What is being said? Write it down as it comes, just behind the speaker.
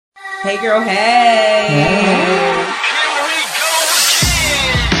Hey, girl, hey.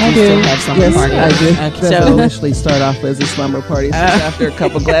 I do. Still have slumber party. I do. So initially start off as a slumber party. So after a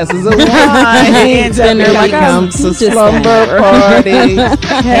couple glasses of wine, and then it becomes a slumber party.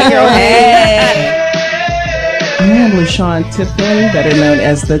 Hey, girl, hey. I am LaShawn Tiffin, better known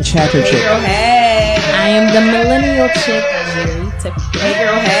as the Chatter Chick. Hey, girl, hey. I am the millennial chick, Jerry Tiffin. Hey,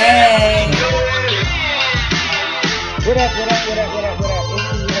 girl, hey. What up? It's the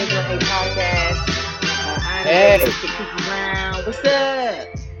Hey Girl Hey podcast. I'm Kiki Brown. What's up?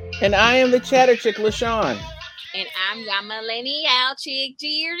 And I am the Chatter Chick, LaShawn. And I'm your millennial chick,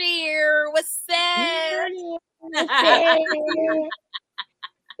 Jerry. What's up?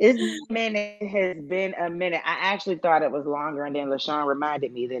 It has been a minute. I actually thought it was longer, and then LaShawn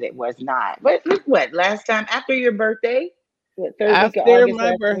reminded me that it was not. But look what, last time after your birthday, third week of August,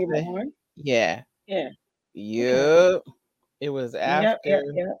 my birthday. Yeah. Yep. It was after. Yep.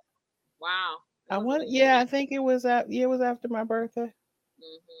 Wow. I think it was after my birthday.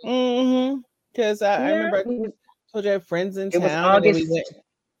 Because I remember I told you I had friends in town. It was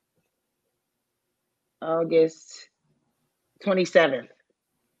August 27th.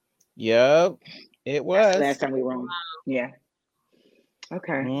 Yep, it was. Last time we were on. Yeah.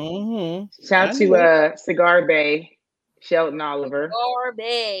 Okay. Shout out to Cigar Bay, Shelton Oliver. Cigar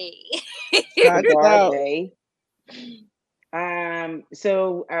Bay.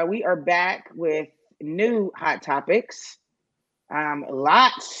 So we are back with new hot topics.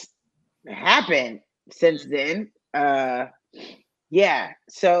 Lots happened since then.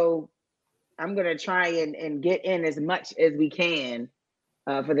 So I'm gonna try and get in as much as we can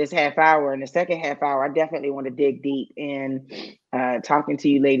for this half hour. In the second half hour, I definitely want to dig deep in talking to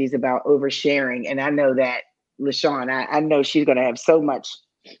you ladies about oversharing. And I know that LaShawn, I know she's gonna have so much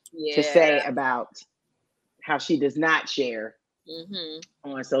to say about how she does not share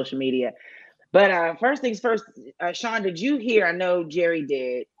on social media. But first things first, Sean, did you hear? I know Jerry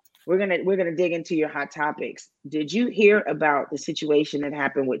did. We're gonna dig into your hot topics. Did you hear about the situation that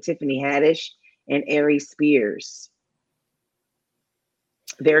happened with Tiffany Haddish and Aries Spears?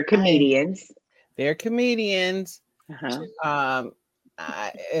 They're comedians. Uh-huh.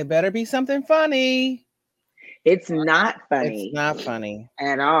 It better be something funny. It's not funny. It's not funny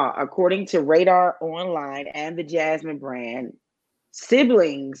at all. According to Radar Online and the Jasmine brand,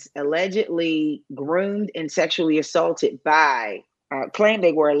 siblings allegedly groomed and sexually assaulted by, claim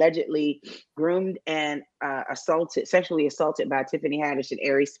they were allegedly groomed and sexually assaulted by Tiffany Haddish and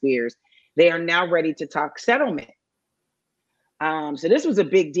Aries Spears. They are now ready to talk settlement. So this was a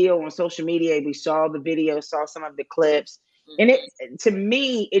big deal on social media. We saw the video, saw some of the clips. And to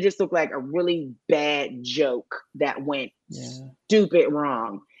me, it just looked like a really bad joke that went stupid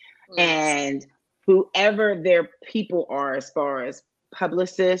wrong. And whoever their people are, as far as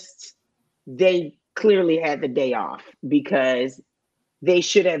publicists, they clearly had the day off because they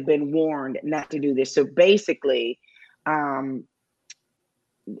should have been warned not to do this. So basically, I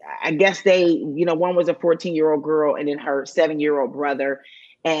guess one was a 14-year-old girl and then her 7-year-old brother.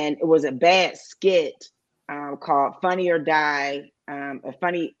 And it was a bad skit called Funny or Die,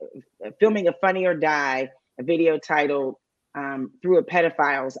 filming a Funny or Die, a video titled Through a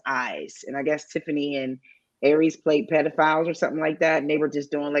Pedophile's Eyes. And I guess Tiffany and Aries played pedophiles or something like that. And they were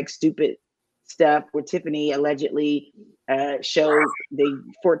just doing like stupid stuff where Tiffany allegedly showed the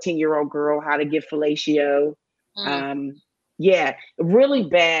 14-year-old girl how to give fellatio. Really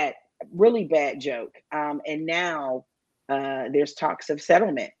bad joke. And now there's talks of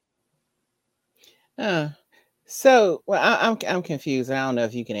settlement. I'm confused. I don't know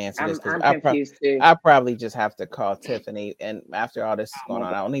if you can answer this. I'm confused too. I probably just have to call Tiffany. And after all this is going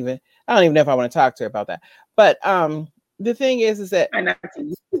on, I don't even know if I want to talk to her about that. But the thing is that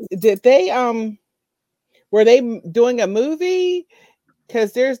did they were they doing a movie?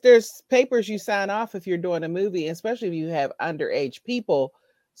 Because there's papers you sign off if you're doing a movie, especially if you have underage people.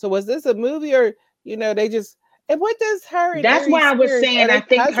 So was this a movie, or they just? And what does her? That's why I was saying I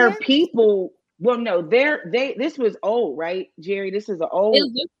think her people. Well, no, this was old, right, Jerry? This is an old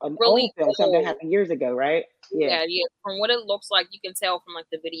film. Something happened years ago, right? Yeah. From what it looks like, you can tell from like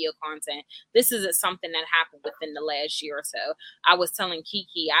the video content. This isn't something that happened within the last year or so. I was telling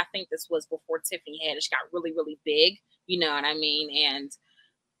Kiki, I think this was before Tiffany Haddish got really, really big. You know what I mean? And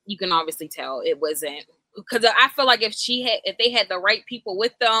you can obviously tell it wasn't, because I feel like if they had the right people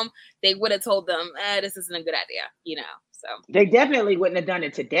with them, they would have told them, this isn't a good idea. So they definitely wouldn't have done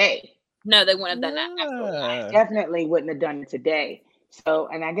it today. No, they wouldn't have done that. Absolutely. Definitely wouldn't have done it today. So,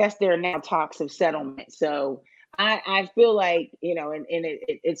 and I guess there are now talks of settlement. So I feel like, and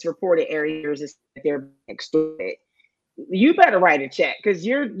it's reported Aries is that they're extorted. You better write a check because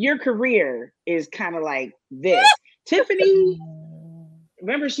your career is kind of like this. Tiffany,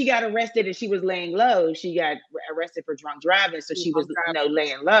 remember she got arrested and she was laying low. She got arrested for drunk driving, so she was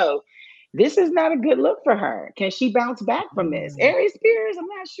laying low. This is not a good look for her. Can she bounce back from this? Aries Spears, I'm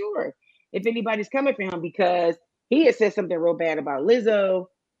not sure if anybody's coming for him because he had said something real bad about Lizzo.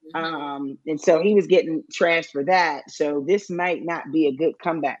 And so he was getting trashed for that. So this might not be a good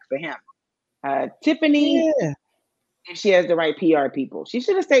comeback for him. Tiffany, if she has the right PR people, she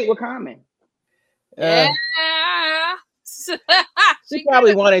should have stayed with Common. She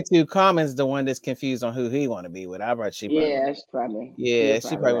probably wanted to. Common's the one that's confused on who he want to be with. I bet she probably.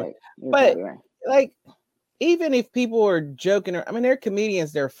 She probably. But like, even if people are joking, I mean, they're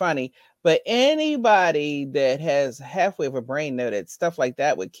comedians, they're funny. But anybody that has halfway of a brain know that stuff like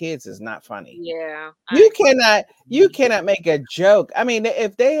that with kids is not funny. Yeah, you cannot make a joke. I mean,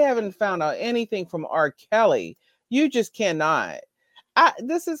 if they haven't found out anything from R. Kelly, you just cannot.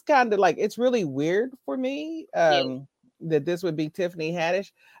 This is kind of like, it's really weird for me that this would be Tiffany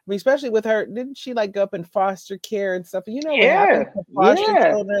Haddish. I mean, especially with her, didn't she like go up in foster care and stuff? You know what happens to foster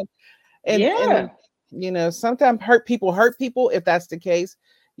children? And you know, sometimes hurt people if that's the case,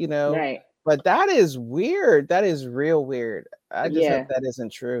 you know. Right. But that is weird. That is real weird. I just hope that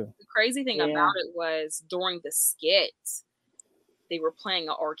isn't true. The crazy thing about it was during the skit, they were playing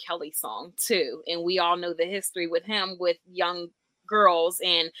an R. Kelly song too. And we all know the history with him with young girls.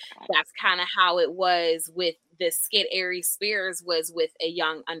 And that's kind of how it was with the skit. Aries Spears was with a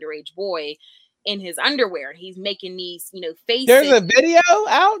young underage boy in his underwear. He's making these, you know, faces. There's a video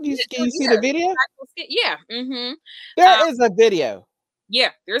out. Can you see the video? Yeah. Mm-hmm. There is a video.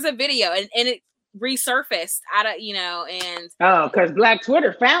 Yeah, there's a video, and it resurfaced out of, you know, and because Black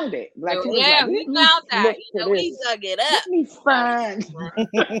Twitter found it. We found that. You know, we dug it up. It's fun. So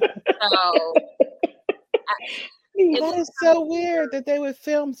that is so weird that they would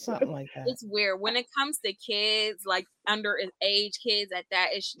film something like that. It's weird when it comes to kids, like underage kids at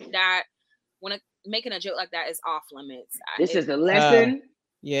that age. That when making a joke like that is off limits. This is a lesson.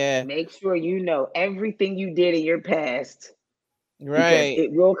 Yeah. Make sure you know everything you did in your past. Right.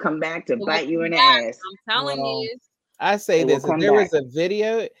 It will come back to bite you in the ass. I'm telling you. I say this, if there was a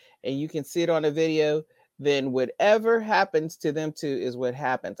video and you can see it on the video, then whatever happens to them too is what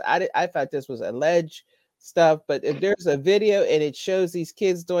happens. I thought this was alleged stuff, but if there's a video and it shows these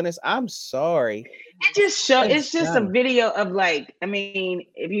kids doing this, I'm sorry. It's just a video of, like, I mean,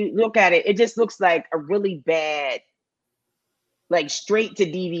 if you look at it, it just looks like a really bad, like straight to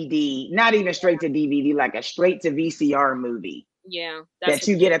DVD, not even straight to DVD, like a straight to VCR movie. Yeah, that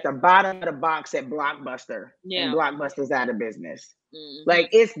you get at the bottom of the box at Blockbuster. Yeah, and Blockbuster's out of business. Mm-hmm. Like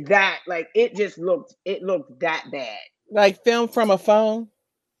it's that. Like it looked that bad. Like filmed from a phone,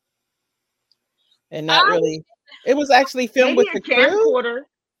 and not really. It was actually filmed with the camcorder.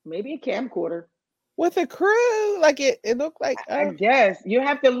 Maybe a camcorder with a crew. Like it looked like. I guess you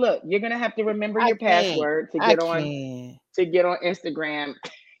have to look. You're gonna have to remember your password to get on Instagram.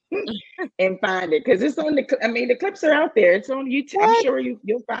 And find it because it's on the clips are out there. It's on YouTube. I'm sure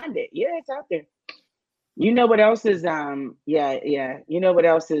you'll find it. Yeah, it's out there. You know what else is you know what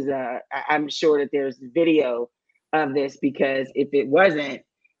else is I'm sure that there's video of this, because if it wasn't,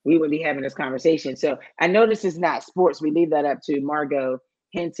 we would be having this conversation. So I know this is not sports. We leave that up to Margot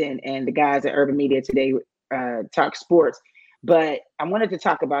Hinton and the guys at Urban Media Today talk sports. But I wanted to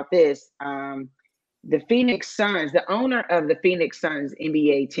talk about this. The Phoenix Suns, the owner of the Phoenix Suns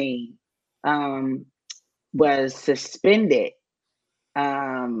NBA team, was suspended.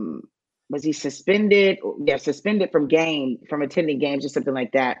 Was he suspended? Yeah, suspended from attending games or something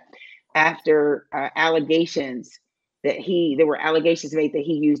like that, after allegations that there were allegations made that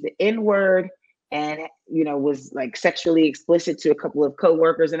he used the N-word and, you know, was like sexually explicit to a couple of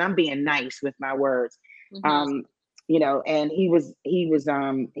coworkers. And I'm being nice with my words. Mm-hmm. You know, and he was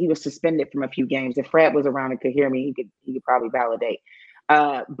suspended from a few games. If Fred was around and could hear me, he could probably validate.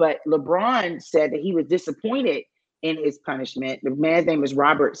 But LeBron said that he was disappointed in his punishment. The man's name is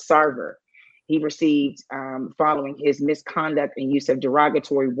Robert Sarver. He received following his misconduct and use of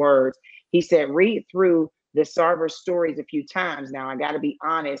derogatory words. He said, read through the Sarver stories a few times. Now, I got to be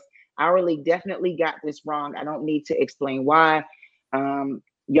honest. I really definitely got this wrong. I don't need to explain why.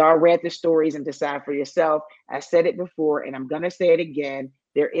 Y'all read the stories and decide for yourself. I said it before, and I'm going to say it again.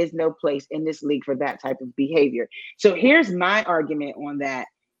 There is no place in this league for that type of behavior. So here's my argument on that.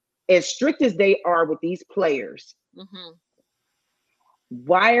 As strict as they are with these players, mm-hmm.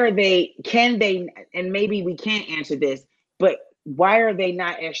 Why are they, and maybe we can't answer this, but why are they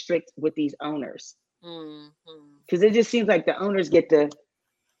not as strict with these owners? Because it just seems like the owners get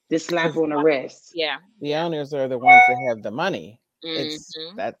the the slap on the wrist. Yeah. The owners are the ones that have the money. They're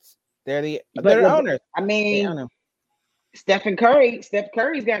the owners. I mean, Steph Curry's got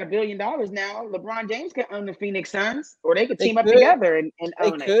 $1 billion now. LeBron James could own the Phoenix Suns, or they could team up together and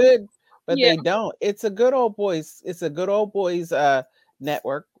own it. They could, but they don't. It's a good old boys. It's a good old boys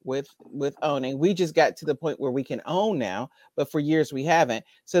network with owning. We just got to the point where we can own now, but for years we haven't.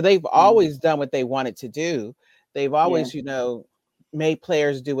 So they've always done what they wanted to do. They've always, made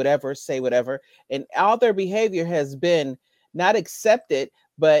players do whatever, say whatever, and all their behavior has been not accepted,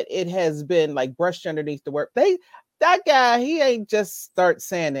 but it has been like brushed underneath the work. That guy, he ain't just start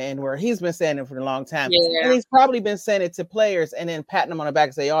saying the N-word. He's been saying it for a long time. Yeah. And he's probably been saying it to players and then patting them on the back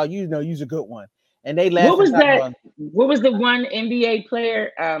and say, oh, you're a good one. And they laugh. What was that? What was the one NBA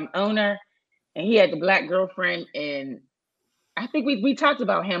player, owner, and he had the black girlfriend, and I think we talked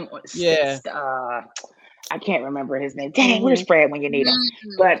about him. Yeah. I can't remember his name. Dang, where's Fred when you need him?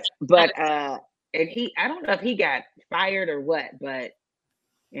 But and I don't know if he got fired or what, but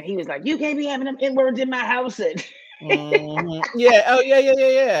and he was like, you can't be having them N-words in my house. And yeah. Oh,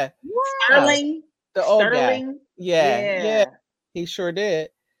 yeah. Sterling. The old Sterling. Guy. Yeah. He sure did.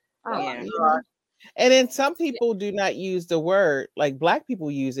 Oh, yeah. And then some people do not use the word, like black people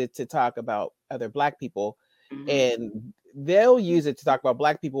use it to talk about other black people, and they'll use it to talk about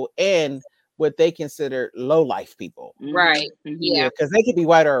black people and what they consider low life people. Right. Yeah. Because they could be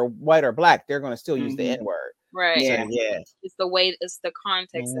white or black. They're going to still use the N-word. Right. So, It's the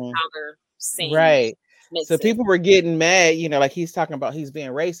context of how they're saying. Right. So people were getting mad, like he's talking about he's being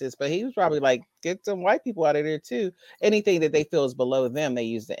racist, but he was probably like, get some white people out of there too. Anything that they feel is below them, they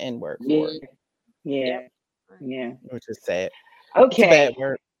use the N-word for. Yeah. Which is sad. Okay. It's a bad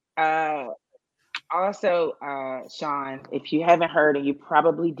word. Also, Sean, if you haven't heard, and you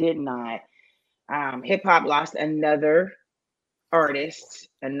probably did not, hip hop lost another artist,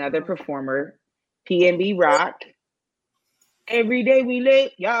 another performer, PNB Rock. Every day we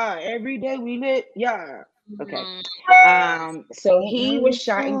lit, yeah. Every day we lit, yeah. Okay. So he was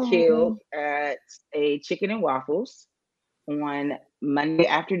shot and killed at a Chicken and Waffles on Monday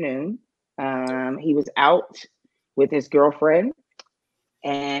afternoon. He was out with his girlfriend,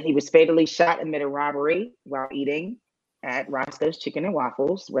 and he was fatally shot amid a robbery while eating at Roscoe's Chicken and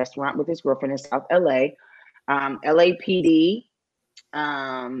Waffles restaurant with his girlfriend in South LA. LAPD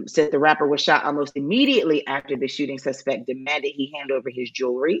said the rapper was shot almost immediately after the shooting. Suspect demanded he hand over his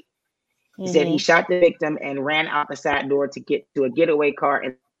jewelry. He said he shot the victim and ran out the side door to get to a getaway car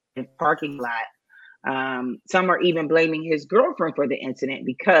in the parking lot. Some are even blaming his girlfriend for the incident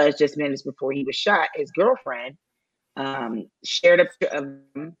because just minutes before he was shot, his girlfriend shared a picture of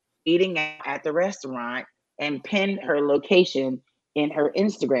him eating at the restaurant and pinned her location in her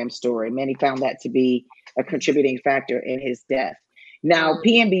Instagram story. Many found that to be a contributing factor in his death. Now,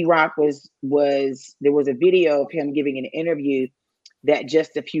 PNB Rock there was a video of him giving an interview that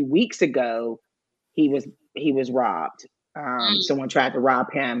just a few weeks ago he was robbed. Someone tried to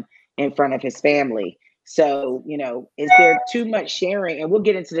rob him in front of his family. So, is there too much sharing? And we'll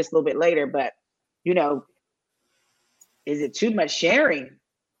get into this a little bit later, but, is it too much sharing?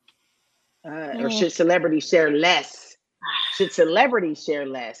 Or should celebrities share less? Should celebrities share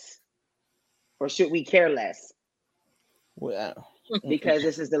less? Or should we care less? Well, because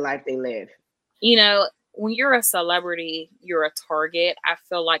this is the life they live. When you're a celebrity, you're a target. I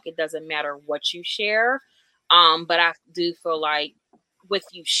feel like it doesn't matter what you share. But I do feel like with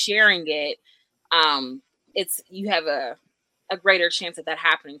you sharing it, you have a greater chance of that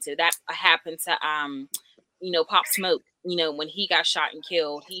happening to. That happened to Pop Smoke. When he got shot and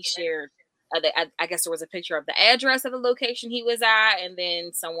killed, he shared. I guess there was a picture of the address of the location he was at, and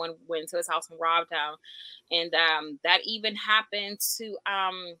then someone went to his house and robbed him. And that even happened to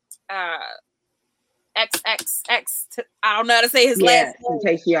XXX. I don't know how to say his last name.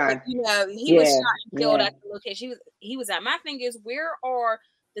 He was shot and killed at the location he was at. My thing is, where are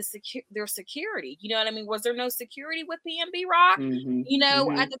their security? You know what I mean? Was there no security with PNB Rock?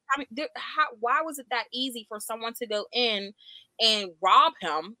 At the time, why was it that easy for someone to go in and rob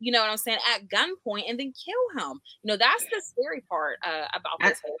him? You know what I'm saying? At gunpoint and then kill him. That's the scary part about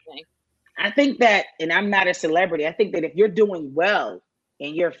this whole thing. I think that, and I'm not a celebrity, I think that if you're doing well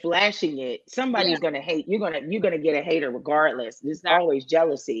and you're flashing it, somebody's going to hate. You're going to get a hater regardless. There's always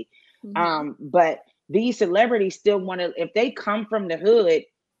jealousy. But these celebrities still want to, if they come from the hood,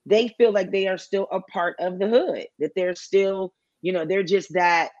 they feel like they are still a part of the hood, that they're still, they're just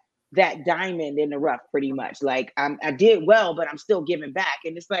that diamond in the rough, pretty much. Like, I did well, but I'm still giving back.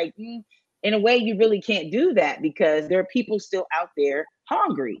 And it's like, in a way, you really can't do that because there are people still out there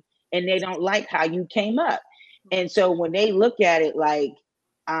hungry and they don't like how you came up. And so when they look at it like,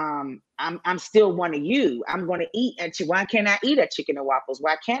 I'm still one of you. I'm going to eat at you. Why can't I eat at Chicken and Waffles?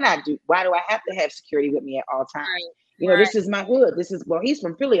 Why do I have to have security with me at all times? Right. You know, this is my hood. He's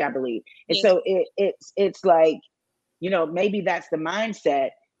from Philly, I believe. And so it's like, you know, maybe that's the mindset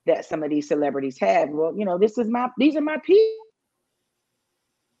that some of these celebrities have. Well, you know, these are my people.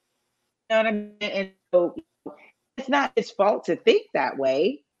 You know what I mean? And so it's not his fault to think that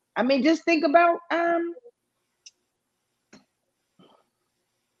way. I mean, just think about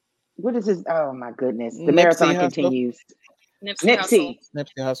what is this? Oh my goodness. The marathon continues. Nipsey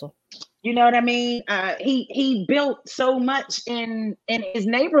Hussle. You know what I mean? He built so much in his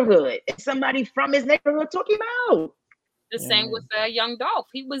neighborhood. Somebody from his neighborhood took him out. The same with Young Dolph.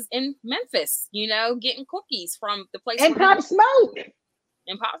 He was in Memphis, you know, getting cookies from the place. And Pop Smoke.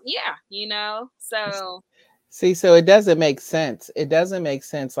 And Pop, yeah, you know. So see, so it doesn't make sense. It doesn't make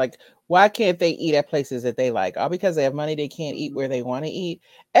sense. Like, why can't they eat at places that they like? All because they have money, they can't eat where they want to eat.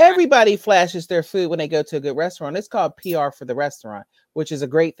 Everybody flashes their food when they go to a good restaurant. It's called PR for the restaurant, which is a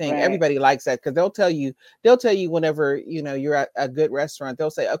great thing. Right. Everybody likes that because they'll tell you whenever, you know, you're at a good restaurant,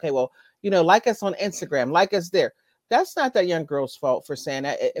 they'll say, okay, well, you know, like us on Instagram, like us there. That's not that young girl's fault for saying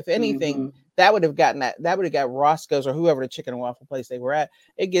that. If anything, that would have got Roscoe's or whoever the chicken and waffle place they were at.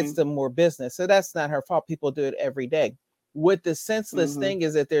 It gets them more business. So that's not her fault. People do it every day. What the senseless thing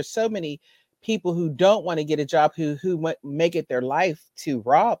is that there's so many people who don't want to get a job who make it their life to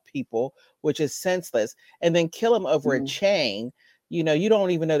rob people, which is senseless, and then kill them over a chain. You know, you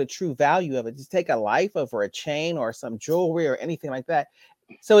don't even know the true value of it. Just take a life over a chain or some jewelry or anything like that.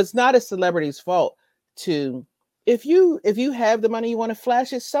 So it's not a celebrity's fault to. If you have the money, you want to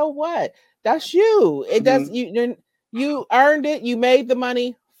flash it, so what? That's you. It does. You earned it. You made the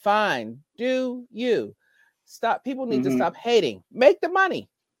money. Fine. Do you stop? People need to stop hating. Make the money.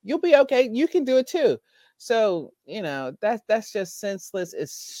 You'll be okay. You can do it too. So, you know, that's just senseless.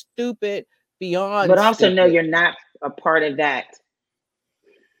 It's stupid beyond. But also stupid. know you're not a part of that.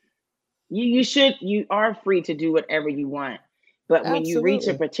 You are free to do whatever you want. But when you reach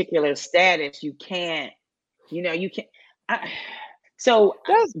a particular status, you can't. You know, you can't.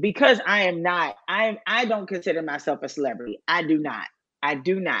 Because I don't consider myself a celebrity. I do not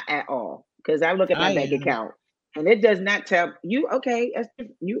at all. Because I look at my bank account and it does not tell you, okay,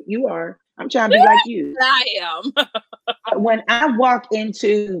 you are. I'm trying to be like you. I am. When if I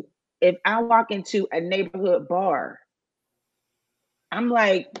walk into a neighborhood bar, I'm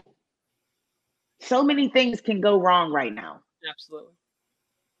like, so many things can go wrong right now. Absolutely.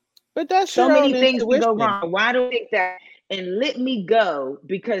 But that's so many things can go wrong. Why do I think that? And let me go,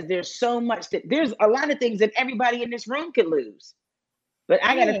 because there's so much there's a lot of things that everybody in this room could lose. But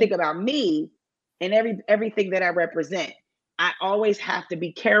I got to think about me and everything that I represent. I always have to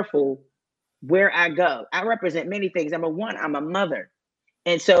be careful where I go. I represent many things. I'm a mother.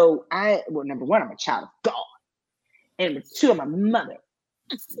 And so number one, I'm a child of God. And number two, I'm a mother.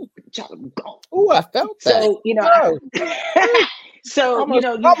 Child of God. Oh, I felt that. So, you know, so you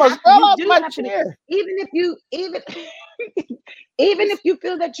know, even if you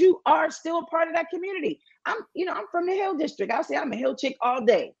feel that you are still a part of that community. I'm from the Hill District. I'll say I'm a Hill chick all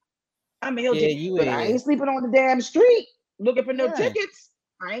day. I'm a Hill chick, but I ain't sleeping on the damn street looking for no tickets.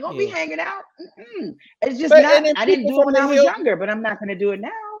 I ain't gonna be hanging out. It's just I didn't do it when I was younger, but I'm not gonna do it now.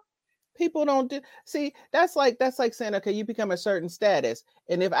 People don't do. See, that's like saying, okay, you become a certain status,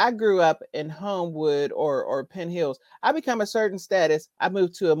 and if I grew up in Homewood or Penn Hills, I become a certain status. I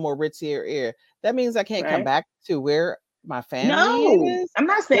moved to a more ritzier area. That means I can't come back to where my family is. I'm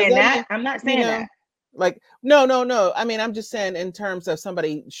not saying that. I'm not saying that. Like, no. I mean, I'm just saying in terms of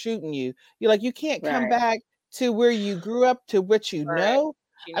somebody shooting you, you're like, you can't come back to where you grew up, to what you know.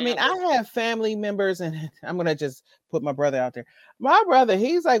 I mean, I have family members, and I'm gonna just put my brother out there. My brother,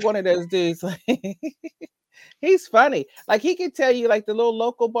 he's like one of those dudes. Like, he's funny. Like, he can tell you like the little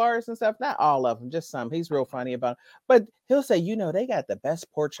local bars and stuff. Not all of them, just some. He's real funny about it. But he'll say, you know, they got the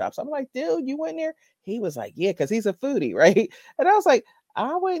best pork chops. I'm like, dude, you went there? He was like, yeah, because he's a foodie, right? And I was like,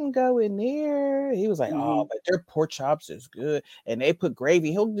 I wouldn't go in there. He was like, oh, but their pork chops is good, and they put gravy.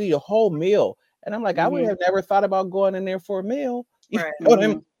 He'll do your whole meal. And I'm like, I would have never thought about going in there for a meal. Right. You know what I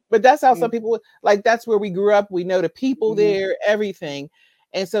mean? But that's how some people, like, that's where we grew up. We know the people there, everything.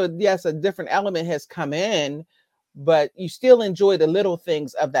 And so, yes, a different element has come in, but you still enjoy the little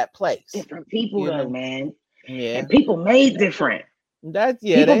things of that place. Different people, though, man. Yeah. And people made different.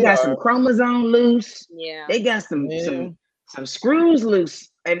 People got some chromosome loose. Yeah. They got some screws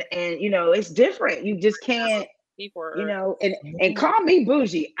loose. And you know, it's different. You just can't, you know, and call me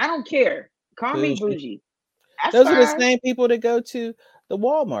bougie. I don't care. Call me bougie. That's those fine. are the same people that go to the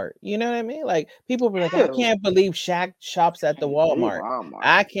Walmart. You know what I mean? Like people be like, I can't believe Shaq shops at the Walmart.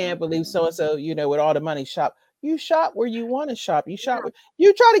 I can't believe so and so. You know, with all the money shop. You shop where you want to shop. You shop.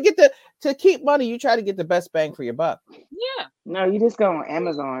 You try to get to keep money. You try to get the best bang for your buck. Yeah. No, you just go on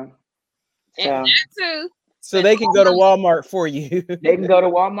Amazon. So. And that too. So they can go to Walmart for you. They can go to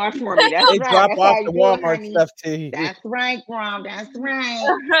Walmart for me. That's they right. drop That's off the Walmart stuff to you. That's right, Grom. That's right.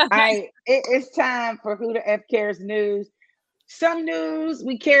 All right. It's time for Who the F Cares news. Some news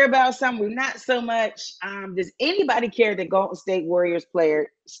we care about, some we not so much. Does anybody care that Golden State Warriors player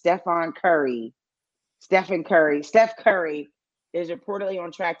Steph Curry is reportedly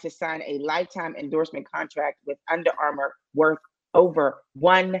on track to sign a lifetime endorsement contract with Under Armour worth over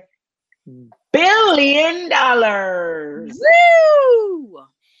 $1 billion. Woo!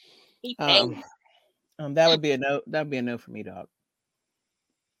 He paid. That would be a no. That would be a no for me, dog.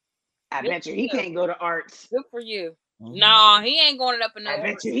 I bet you he can't go to Arts. Good for you. Mm-hmm. No, he ain't going up in no. I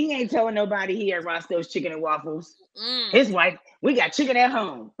bet you he ain't telling nobody he at Roscoe's Chicken and Waffles. His wife, we got chicken at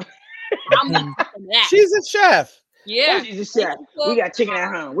home. She's a chef. Yeah, she's a chef. We got chicken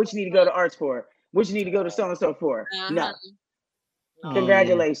at home. What you need to go to Arts for? What you need to go to so and so for? No.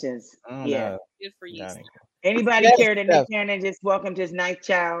 Congratulations. Yeah. Good for you. Anybody care that Nick Cannon just welcomed his ninth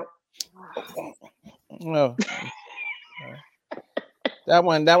child? No. That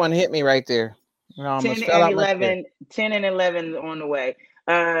one hit me right there. 10 and 11 on the way.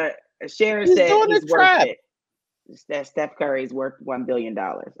 Sharon said he's worth it. That Steph Curry's worth $1 billion.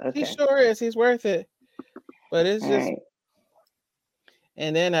 Okay. He sure is. He's worth it. But it's just right.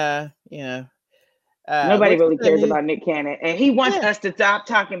 And then nobody really cares about Nick Cannon. And he wants us to stop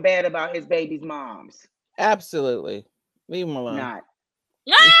talking bad about his baby's moms. Absolutely. Leave him alone. Not.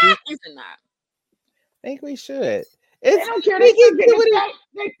 He's not. I think we should. They don't care.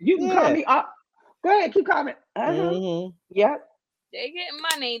 You can call me up. Go ahead, keep calling. Yep. They getting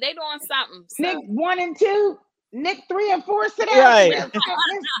money. They doing something. So. Nick 1 and 2. Nick 3 and 4. Sit down. Right.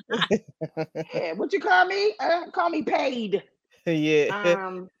 Yeah, what you call me? Call me paid.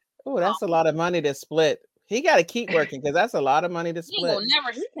 Yeah. Oh, that's a lot of money to split. He got to keep working because that's a lot of money to split.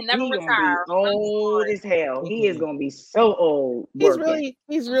 He can never retire. Old as hell. He is gonna be so old.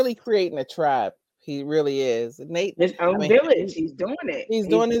 He's really creating a tribe. He really is. Nate, his own village. He's doing it. He's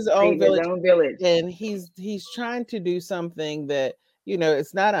doing his own village. And he's trying to do something that,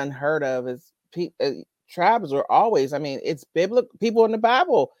 it's not unheard of. Tribes are always, it's biblical. People in the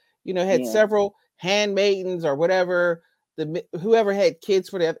Bible, had several handmaidens or whatever. Whoever had kids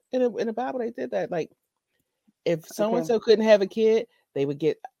for them in the Bible, they did that. Like, if so-and-so couldn't have a kid, they would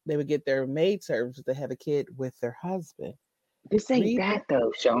get their maid servants to have a kid with their husband. This ain't that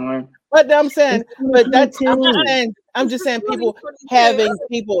though, Sean. But I'm saying, I'm just saying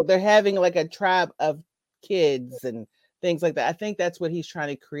they're having like a tribe of kids and things like that. I think that's what he's trying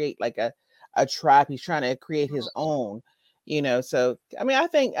to create, like a tribe. He's trying to create his own, so I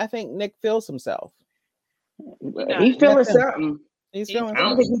think Nick feels himself. He feeling something. He's feeling. I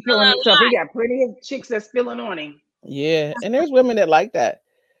don't think he's feeling himself. He got plenty of chicks that's feeling on him. Yeah, and there's women that like that,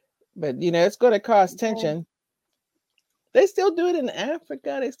 but it's going to cause tension. They still do it in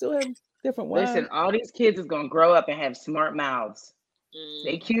Africa. They still have different ways. Listen, all these kids is going to grow up and have smart mouths.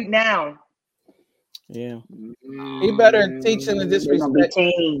 They cute now. Yeah. He better teach them to disrespect.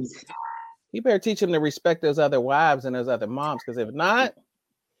 He better teach them to respect those other wives and those other moms, because if not,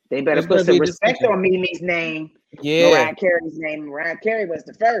 they better put some respect on Mimi's name. Yeah. Mariah Carey's name. Mariah Carey was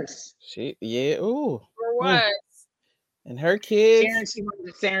the first. Ooh. For what? And her kids.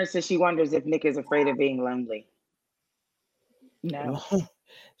 Sharon says she wonders if Nick is afraid of being lonely. No.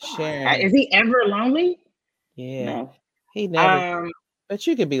 Sharon. Is he ever lonely? Yeah. No. He never. But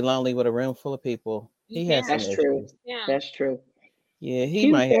you could be lonely with a room full of people. He has some issues. True. Yeah. That's true. Yeah,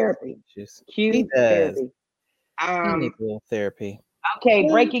 he might therapy. have issues. He does. He needs a little therapy. Okay,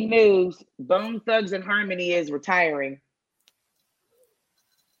 breaking news. Bone Thugs and Harmony is retiring.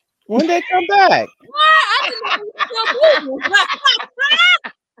 When they come back?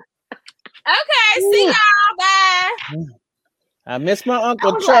 Okay, see y'all. Bye. I miss my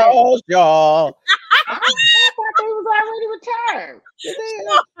Uncle Charles, y'all. I thought they was already retired.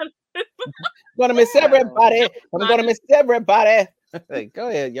 Gonna miss everybody. I'm gonna miss everybody. Go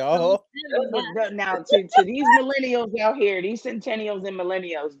ahead, y'all. Now, to these millennials out here, these centennials and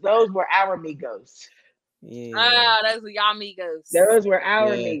millennials, those were our Migos. Yeah. Those were y'all Migos. Those were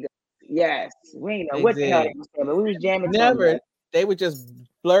our Migos. Yes. We ain't know what the hell they was saying, but we was jamming. Never. They would just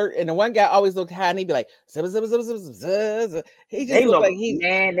blurt, and the one guy always looked high, and he'd be like, zip, zip, zip, zip, zip, zip. He just looked like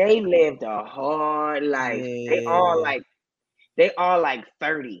they lived a hard life. Yeah. They all like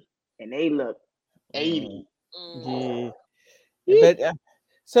 30, and they look 80. Yeah. But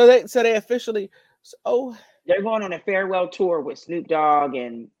so they officially. Oh, they're going on a farewell tour with Snoop Dogg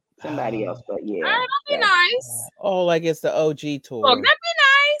and somebody else. But yeah, that'd be nice. Oh, like it's the OG tour. Oh, that'd be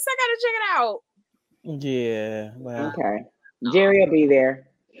nice. I gotta check it out. Yeah. Well. Okay. Jerry will be there.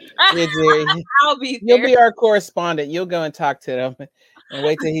 Yeah, Jerry. I'll be there. You'll be our correspondent. You'll go and talk to them and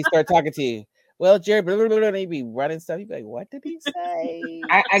wait till he start talking to you. Well, Jerry, blah, blah, blah, blah, he'd be running stuff. You'd be like, what did he say?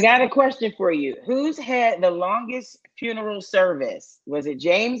 I got a question for you. Who's had the longest funeral service? Was it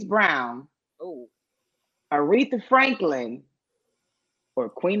James Brown, Aretha Franklin, or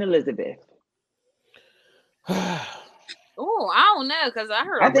Queen Elizabeth? Oh, I don't know, because I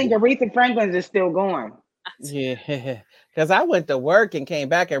heard. I think Aretha Franklin's is still going. Yeah, because I went to work and came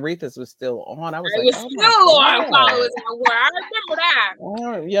back, and Aretha's was still on. I was like, still on while I was at work. I remember that.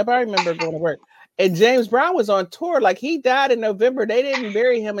 Yep, I remember going to work. And James Brown was on tour. Like, he died in November. They didn't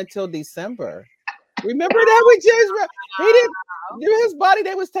bury him until December. Remember that with James Brown? He didn't do his body.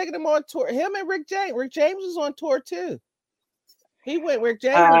 They was taking him on tour. Him and Rick James. Rick James was on tour too. Rick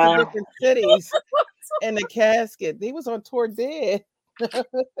James went to different cities in the casket. He was on tour dead.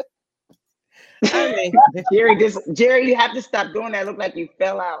 I mean, Jerry, you have to stop doing that. Look like you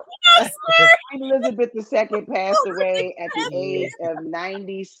fell out. Queen Elizabeth II passed away at the age of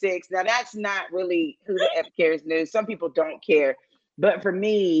 96. Now, that's not really who the F cares news. Some people don't care. But for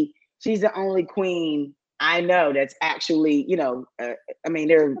me, she's the only queen I know that's actually, I mean,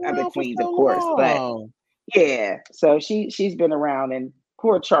 there are other queens, of course. But yeah, so she's been around. And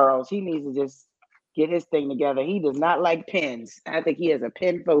poor Charles, he needs to just get his thing together. He does not like pens. I think he has a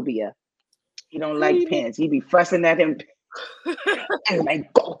pen phobia. He don't like pens. He be fussing at him. Oh my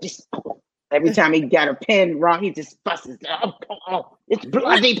God! Every time he got a pen wrong, he just fusses. Oh, it's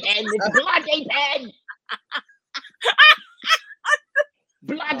bloody pen! It's bloody pen!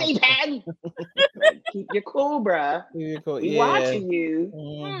 Bloody pen! Keep your cool, bruh. You're cool. We watching you.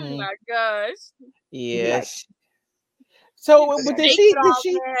 Oh my gosh! Yes. So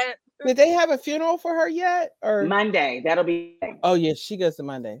did they have a funeral for her yet? Or Monday? That'll be. Oh yeah, she goes to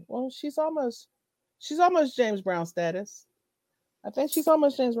Monday. Well, she's almost James Brown status. I think she's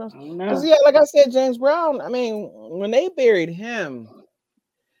almost James Brown. Yeah, like I said, James Brown. I mean, when they buried him,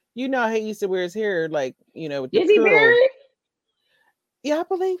 he used to wear his hair like with the Is he buried? Yeah, I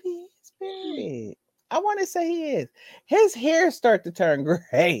believe he is buried. I want to say he is. His hair start to turn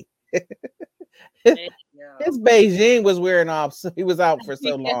gray. His Beijing was wearing off, so he was out for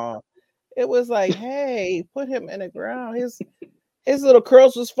so long. It was like, hey, put him in the ground. His little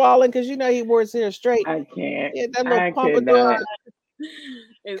curls was falling because he wore his hair straight. I can't. Yeah, that little pompadour.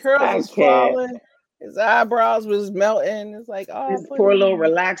 His curls was falling. His eyebrows was melting. It's like, oh, this poor little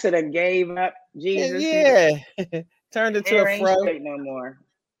relaxer that gave up. Jesus. Yeah. Turned into a fro. No more.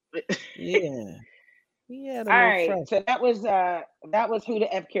 Yeah. Yeah. All right. Fro. So that was Who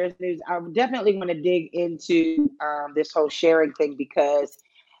the F Cares News. I definitely want to dig into this whole sharing thing, because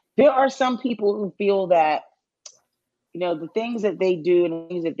there are some people who feel that the things that they do and the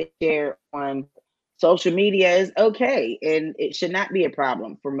things that they share on social media is okay, and it should not be a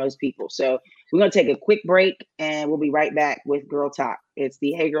problem for most people. So we're going to take a quick break, and we'll be right back with Girl Talk. It's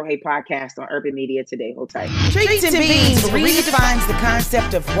the Hey Girl Hey podcast on Urban Media Today. Hold tight. Treats and Beans redefines the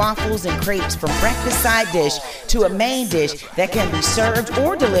concept of waffles and crepes from breakfast side dish to a main dish that can be served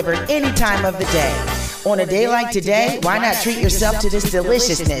or delivered any time of the day. On a day like today, why not treat yourself to this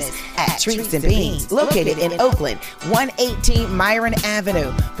deliciousness at Treats and Beans, located in Oakland, 118 Myron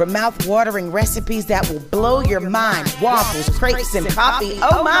Avenue. For mouth-watering recipes that will blow your mind, waffles, crepes, and coffee,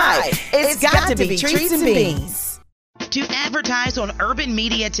 oh my, it's got to be Treats and Beans. To advertise on Urban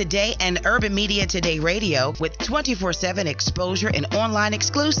Media Today and Urban Media Today Radio with 24/7 exposure and online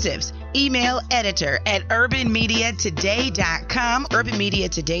exclusives. Email editor@urbanmediatoday.com. Urban Media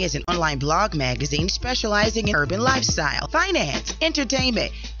Today is an online blog magazine specializing in urban lifestyle, finance,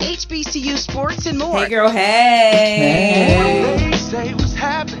 entertainment, HBCU sports, and more. Hey, girl, hey. They say what's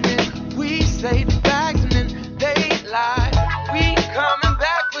happening. We say the facts and then they lie. We coming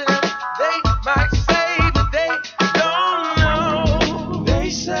back for them. They might say, but they don't know. They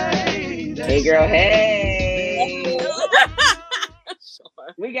say. Hey, girl, hey.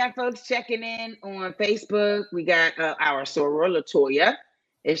 We got folks checking in on Facebook. We got our Soror Latoya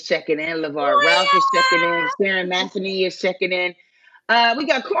is checking in. LeVar Ralph is checking in. Sharon Matheny is checking in. We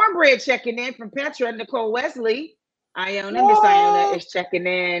got Cornbread checking in from Petra. Nicole Wesley. Iona, Miss Iona is checking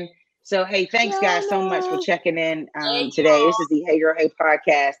in. So, hey, thanks, guys, so much for checking in today. This is the Hey Girl Hey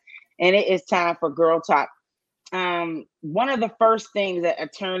podcast, and it is time for Girl Talk. One of the first things that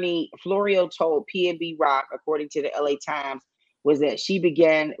attorney Florio told PNB Rock, according to the LA Times, was that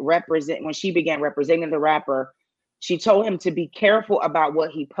when she began representing the rapper, She told him to be careful about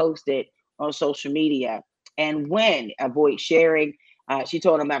what he posted on social media and when avoid sharing. She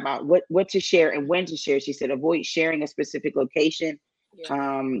told him about what to share and when to share. She said, avoid sharing a specific location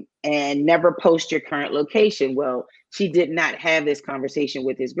and never post your current location. Well, she did not have this conversation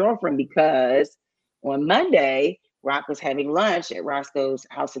with his girlfriend because on Monday, Rock was having lunch at Roscoe's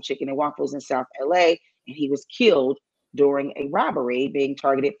House of Chicken and Waffles in South LA, and he was killed during a robbery, being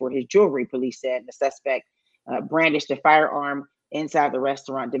targeted for his jewelry, police said. The suspect brandished a firearm inside the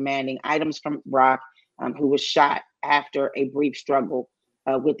restaurant, demanding items from Rock, who was shot after a brief struggle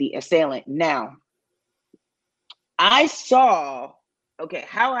with the assailant. Now, I saw,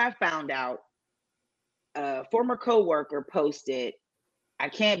 how I found out, a former coworker posted, I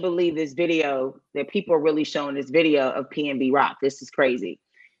can't believe this video, that people are really showing this video of PNB Rock. This is crazy.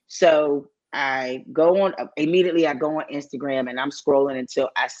 So I go on Instagram and I'm scrolling until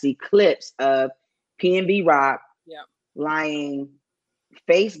I see clips of PNB Rock lying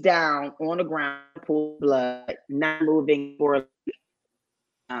face down on the ground, pool of blood, not moving for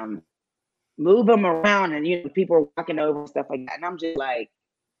move them around, and people are walking over and stuff like that. And I'm just like,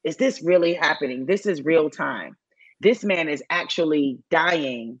 is this really happening? This is real time. This man is actually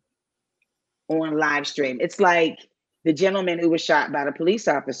dying on live stream. It's like the gentleman who was shot by the police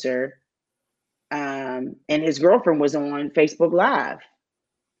officer, and his girlfriend was on Facebook Live,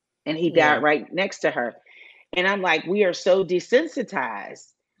 and he died right next to her. And I'm like, we are so desensitized.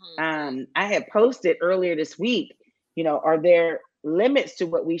 I had posted earlier this week, are there limits to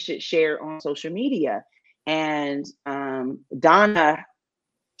what we should share on social media? And Donna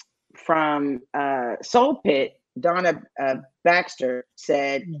from Soul Pit, Donna Baxter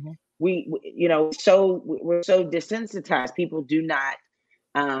said, we're so desensitized. People do not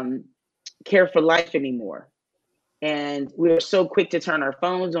care for life anymore. And we're so quick to turn our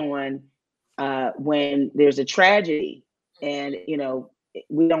phones on when there's a tragedy, and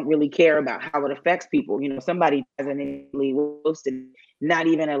we don't really care about how it affects people. Somebody doesn't posted, not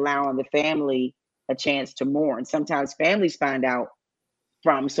even allowing the family a chance to mourn. Sometimes families find out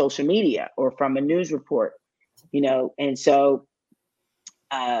from social media or from a news report, and so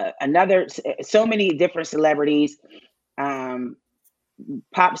so many different celebrities.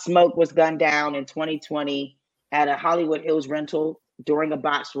 Pop Smoke was gunned down in 2020 at a Hollywood Hills rental during a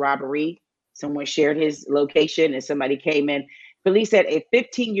botched robbery. Someone shared his location and somebody came in. Police said a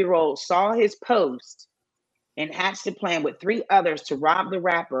 15-year-old saw his post and hatched a plan with 3 others to rob the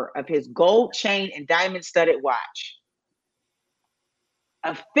rapper of his gold chain and diamond-studded watch.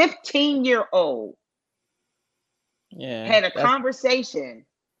 A 15-year-old had a conversation,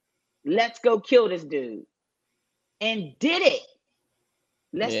 let's go kill this dude, and did it.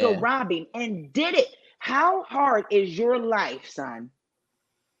 Let's go rob him, and did it. How hard is your life, son?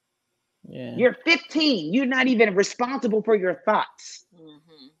 You're 15. You're not even responsible for your thoughts.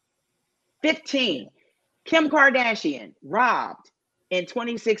 15. Kim Kardashian robbed in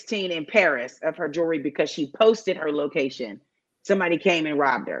 2016 in Paris of her jewelry because she posted her location. Somebody came and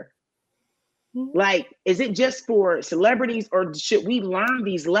robbed her. Like, is it just for celebrities, or should we learn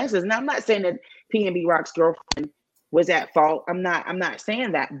these lessons? Now, I'm not saying that PNB Rock's girlfriend was at fault. I'm not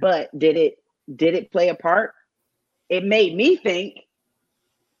saying that, but did it play a part? It made me think.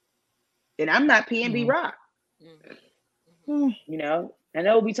 And I'm not PNB Rock. I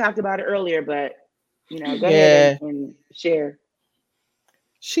know we talked about it earlier, but go ahead and share.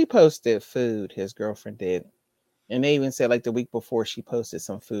 She posted food, his girlfriend did. And they even said like the week before she posted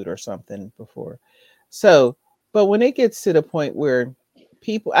some food or something before. So, but when it gets to the point where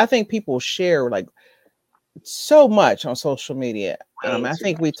I think people share like so much on social media. I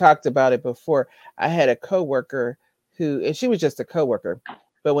think we talked about it before. I had a coworker and she was just a coworker.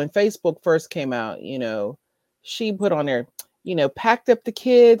 But when Facebook first came out, she put on there, packed up the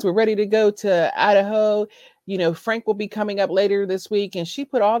kids. We're ready to go to Idaho. Frank will be coming up later this week. And she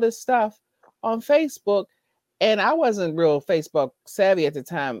put all this stuff on Facebook. And I wasn't real Facebook savvy at the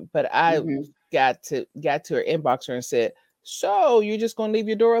time, but I got to her inbox her and said, so you're just going to leave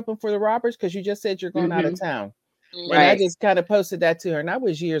your door open for the robbers? Because you just said you're going out of town. Right. And I just kind of posted that to her. And that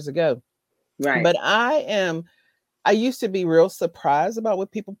was years ago. Right. But I used to be real surprised about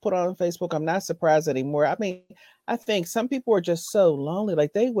what people put on Facebook. I'm not surprised anymore. I mean, I think some people are just so lonely.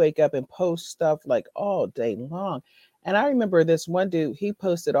 Like they wake up and post stuff like all day long. And I remember this one dude, he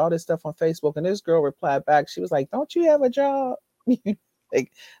posted all this stuff on Facebook and this girl replied back. She was like, don't you have a job?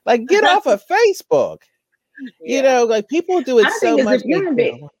 like get off of Facebook. Like people do it so much.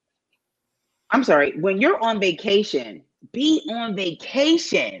 I'm sorry. When you're on vacation, be on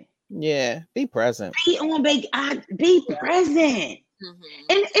vacation. Yeah, be present. Be present.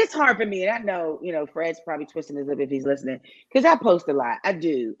 And it's hard for me, and I know, Fred's probably twisting his lip if he's listening, because I post a lot. I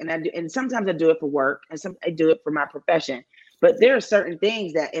do, and sometimes I do it for work, and I do it for my profession. But there are certain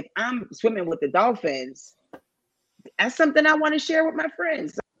things that if I'm swimming with the dolphins, that's something I want to share with my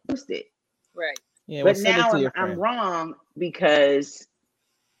friends. So I post it. Right. Yeah, but now I'm wrong because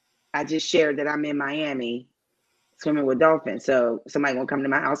I just shared that I'm in Miami swimming with dolphins. So somebody gonna come to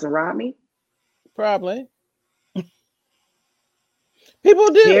my house and rob me? Probably. People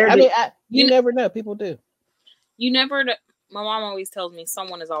do. I mean, you never know. People do. You never know. My mom always tells me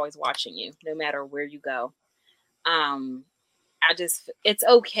someone is always watching you, no matter where you go. It's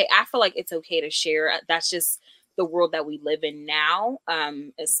okay. I feel like it's okay to share. That's just the world that we live in now,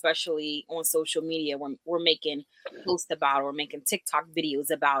 especially on social media. We're making posts about it. We're making TikTok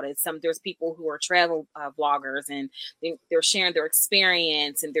videos about it. There's people who are travel vloggers, and they're sharing their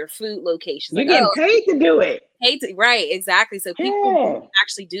experience and their food locations. You're getting paid to do it. Right, exactly. So people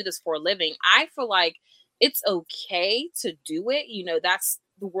actually do this for a living. I feel like it's okay to do it. That's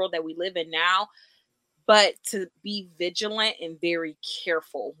the world that we live in now. But to be vigilant and very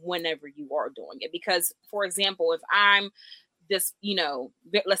careful whenever you are doing it. Because, for example, if I'm this,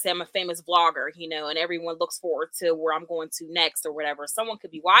 let's say I'm a famous vlogger, and everyone looks forward to where I'm going to next or whatever. Someone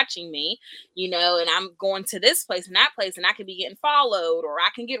could be watching me, and I'm going to this place and that place, and I could be getting followed, or I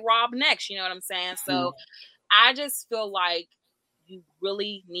can get robbed next. You know what I'm saying? So I just feel like you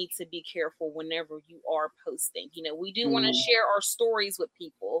really need to be careful whenever you are posting. We do want to share our stories with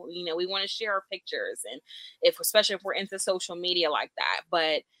people. We want to share our pictures, and especially if we're into social media like that.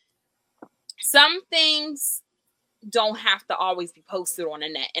 But some things don't have to always be posted on the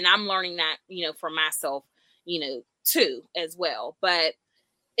net, and I'm learning that for myself, too as well. But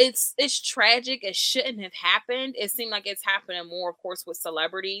it's tragic. It shouldn't have happened. It seemed like it's happening more, of course, with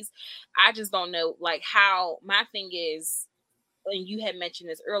celebrities. I just don't know, like, how. My thing is, and you had mentioned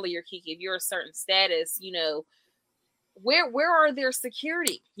this earlier, Kiki, if you're a certain status, where are their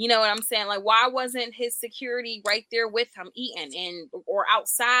security? You know what I'm saying? Like, why wasn't his security right there with him eating or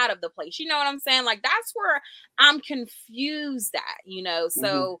outside of the place? You know what I'm saying? Like, that's where I'm confused at,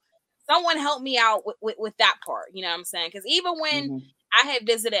 so someone help me out with that part. You know what I'm saying? Because even when I had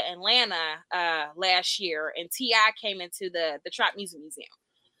visited Atlanta last year, and T.I. came into the Trap Music Museum.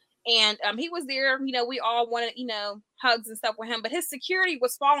 And he was there, we all wanted, hugs and stuff with him, but his security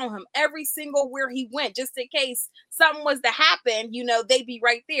was following him every single where he went, just in case something was to happen, they'd be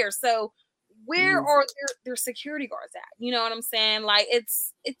right there. So where are their security guards at? You know what I'm saying? Like,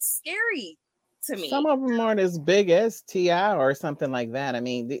 it's scary to me. Some of them aren't as big as T.I. or something like that. I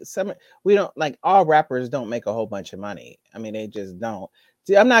mean, we don't, like, all rappers don't make a whole bunch of money. I mean, they just don't.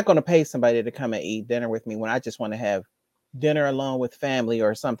 See, I'm not going to pay somebody to come and eat dinner with me when I just want to have dinner alone with family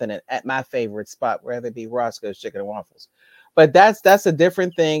or something at my favorite spot, whether it be Roscoe's Chicken and Waffles. But that's a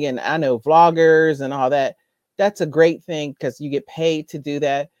different thing. And I know vloggers and all that, that's a great thing because you get paid to do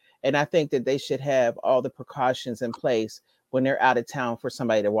that. And I think that they should have all the precautions in place when they're out of town for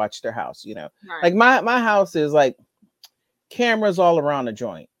somebody to watch their house. Right. Like my house is like cameras all around the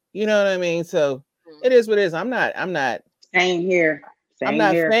joint. You know what I mean? So it is what it is. I'm not same here. I'm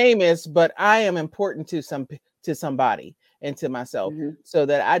not famous, but I am important to somebody and to myself, so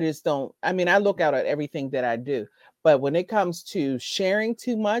that I just don't, I mean, I look out at everything that I do, but when it comes to sharing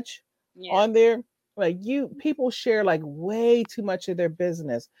too much on there, like people share like way too much of their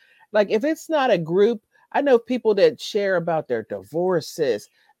business. Like, if it's not a group, I know people that share about their divorces,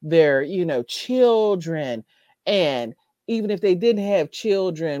 their, children, and even if they didn't have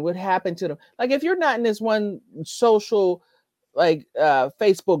children, what happened to them. Like, if you're not in this one social, like,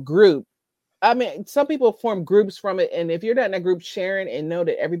 Facebook group, I mean, some people form groups from it. And if you're not in a group sharing and know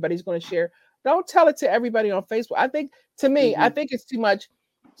that everybody's going to share, don't tell it to everybody on Facebook. I think, to me, I think it's too much.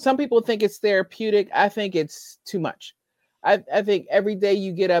 Some people think it's therapeutic. I think it's too much. I think every day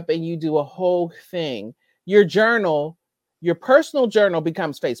you get up and you do a whole thing, your journal, your personal journal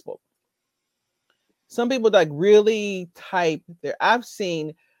becomes Facebook. Some people like really type there. I've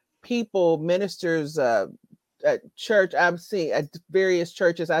seen people, ministers at church. I've seen at various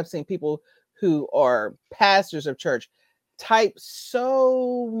churches, I've seen people who are pastors of church type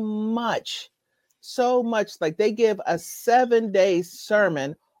so much, like they give a 7-day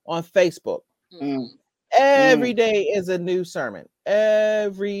sermon on Facebook. Every day is a new sermon,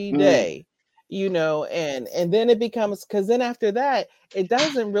 every day, and then it becomes, because then after that, it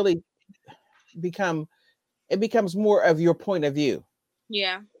doesn't really become, it becomes more of your point of view.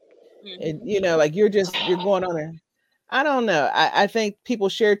 Yeah. And, like you're going on there. I don't know. I think people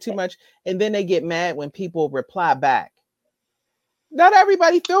share too much, and then they get mad when people reply back. Not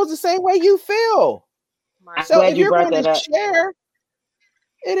everybody feels the same way you feel. Right. So if you're going to share,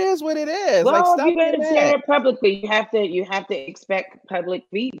 It is what it is. Well, like, if stop you're going to doing share that. it publicly, you have to expect public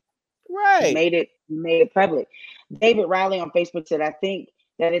feedback. Right. You made it public. David Riley on Facebook said, I think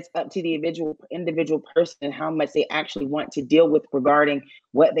that it's up to the individual person how much they actually want to deal with regarding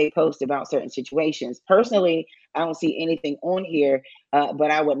what they post about certain situations. Personally, I don't see anything on here,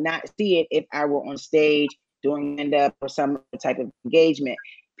 but I would not see it if I were on stage doing stand-up or some type of engagement.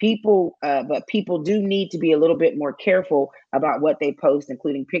 But people do need to be a little bit more careful about what they post,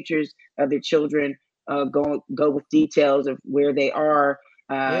 including pictures of their children. Go with details of where they are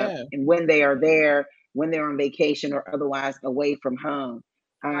and when they are there, when they're on vacation or otherwise away from home.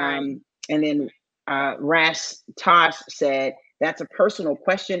 And then Rash Tosh said, that's a personal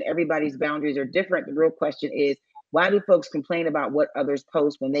question. Everybody's boundaries are different. The real question is, why do folks complain about what others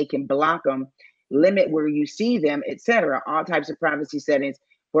post when they can block them, limit where you see them, etc.? All types of privacy settings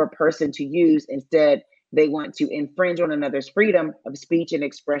for a person to use. Instead, they want to infringe on another's freedom of speech and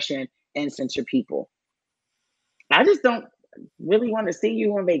expression and censor people. I just don't really want to see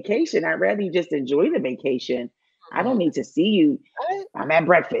you on vacation. I'd rather you just enjoy the vacation. I don't need to see you. I'm at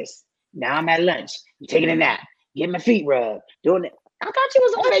breakfast. Now I'm at lunch. I'm taking a nap. Getting my feet rubbed. Doing it. I thought you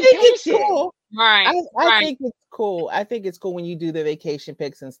was on vacation. Cool. Right. I think it's cool. I think it's cool when you do the vacation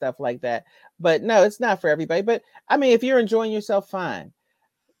pics and stuff like that. But no, it's not for everybody. But I mean, if you're enjoying yourself, fine.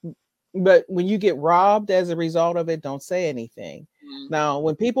 But when you get robbed as a result of it, don't say anything. Now,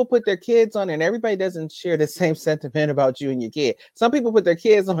 when people put their kids on there, and everybody doesn't share the same sentiment about you and your kid. Some people put their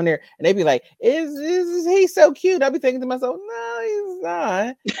kids on there and they be like, is he so cute? I'll be thinking to myself, no, he's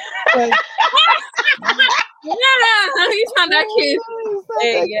not. But, yeah, he's not that cute.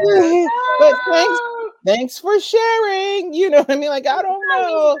 But thanks for sharing. You know what I mean? Like, I don't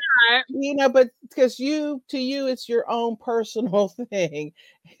know. You know, but because to you, it's your own personal thing.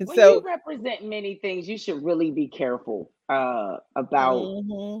 When So you represent many things, you should really be careful about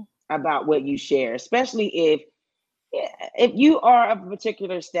what you share, especially if you are of a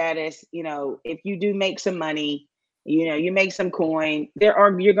particular status. You know, if you do make some money, you know, you make some coin,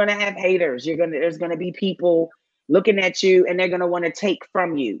 you're gonna have haters. There's gonna be people looking at you and they're gonna want to take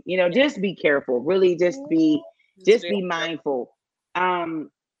from you. You know, just be careful. Really, just be mindful.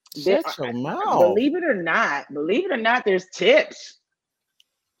 Shut your mouth. Believe it or not, there's tips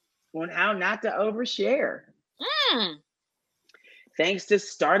on how not to overshare. Thanks to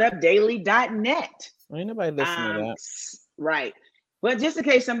startupdaily.net. Ain't nobody listening to that. Right. But just in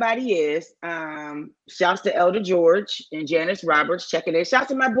case somebody is, shouts to Elder George and Janice Roberts checking in. Shouts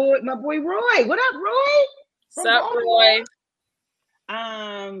to my boy Roy. What up, Roy? What's up,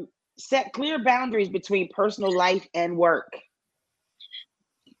 Roy? Set clear boundaries between personal life and work.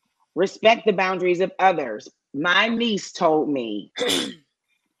 Respect the boundaries of others. My niece told me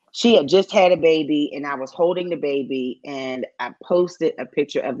she had just had a baby and I was holding the baby and I posted a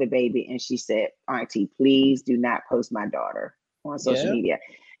picture of the baby and she said, Auntie, please do not post my daughter on social media.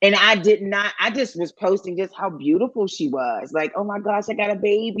 And I just was posting just how beautiful she was. Like, oh my gosh, I got a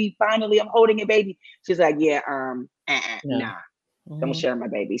baby. Finally, I'm holding a baby. She's like, nah, don't share my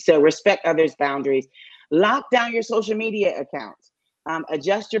baby. So respect others' boundaries. Lock down your social media accounts.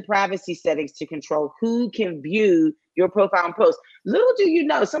 Adjust your privacy settings to control who can view your profile and post. Little do you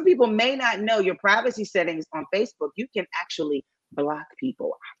know, some people may not know your privacy settings on Facebook. You can actually block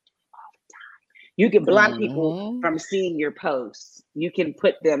people. I do it all the time. You can block people from seeing your posts. You can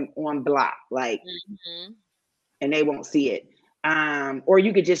put them on block, and they won't see it. Or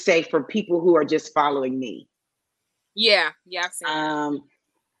you could just say for people who are just following me. Yeah, I've seen that.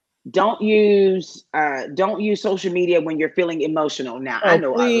 Don't use social media when you're feeling emotional. Now, I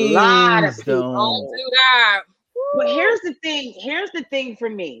know a lot of people don't do that. But here's the thing for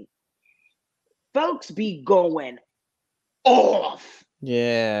me. Folks be going off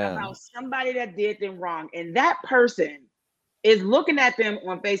about somebody that did them wrong. And that person is looking at them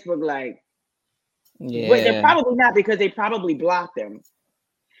on Facebook like, but they're probably not, because they probably blocked them.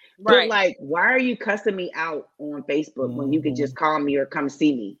 Right. But like, why are you cussing me out on Facebook when you could just call me or come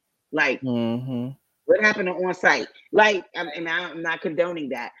see me? Like, what happened on site? Like, I'm not condoning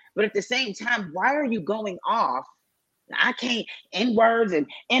that. But at the same time, why are you going off? I can't N words and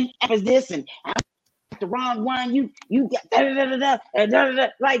is this and I'm the wrong one. You get da.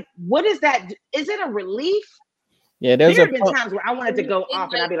 Like, what is that? Is it a relief? Yeah, there have been times where I wanted to go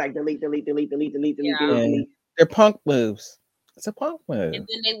off and I'd be like, delete. They're punk moves. It's a punk move. And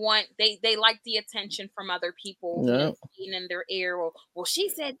then they like the attention from other people in their ear. Well, she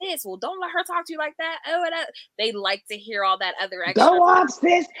said this. Well, don't let her talk to you like that. Oh, they like to hear all that other extra. Go off,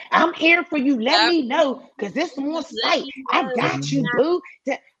 sis. I'm here for you. Let me know, because this one site. I got you, boo.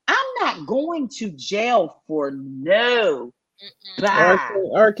 I'm not going to jail for no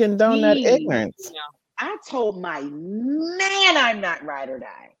or condone that ignorance. I told my man I'm not ride or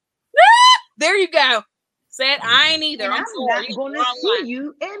die. There you go. Said I ain't either. And I'm not going to see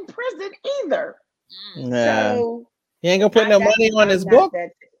you in prison either. No. So he ain't gonna put no money on his book.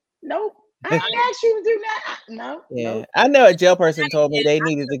 Nope. I ain't asked you to do that. No. Yeah. Nope. I know a jail person told me they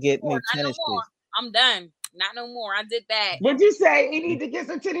needed to get new tennis shoes. I'm done. Not no more. I did that. What'd you say? He need to get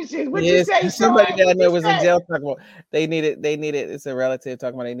some tennis shoes. What'd you say? Somebody that I know was in jail talking about they needed. It's a relative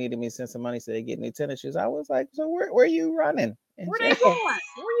talking about they needed me to send some money so they get new tennis shoes. I was like, so where are you running? Where they going?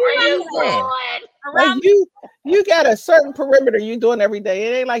 Where you going? Like you got a certain perimeter you doing every day.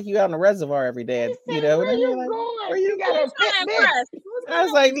 It ain't like you out in the reservoir every day. You know, where you like, going? Where you got a I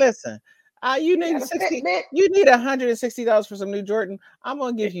was like, listen. You need $160 for some new Jordan. I'm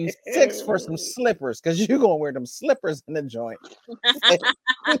gonna give you $6 for some slippers because you're gonna wear them slippers in the joint. That's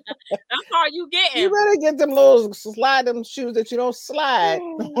all you getting. You better get them little slide them shoes that you don't slide.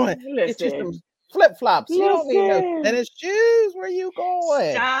 Get you some flip flops. You don't need no tennis shoes. Where you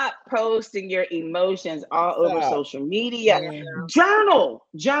going? Stop posting your emotions all over social media. Journal.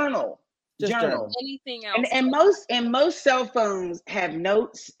 Anything else? And most cell phones have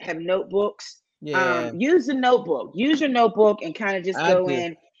notes, have notebooks. Yeah. Use a notebook. Use your notebook and kind of just go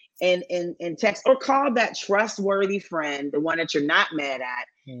in and text or call that trustworthy friend, the one that you're not mad at,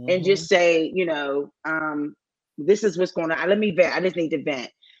 and just say, this is what's going on. Let me vent. I just need to vent.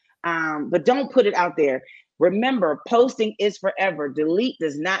 But don't put it out there. Remember, posting is forever. Delete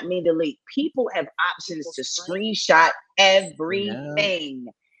does not mean delete. People have options to screenshot everything.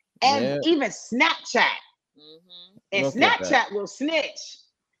 And even Snapchat. And Snapchat will snitch.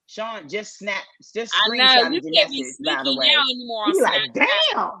 Sean just screenshot the message, by the way. He's like,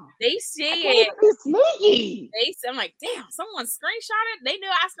 damn. They see it. Sneaky. I'm like, damn, someone screenshotted. They knew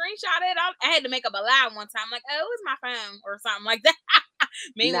I screenshotted. I had to make up a lie one time. Like, oh, it's my phone or something like that.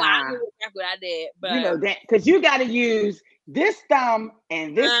 Meanwhile, I knew exactly what I did. But you know that because you got to use this thumb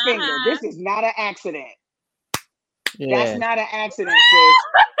and this finger. This is not an accident. Yeah. That's not an accident, sis.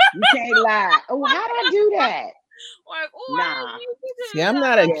 You can't lie. Oh, how do I do that? Nah. See, I'm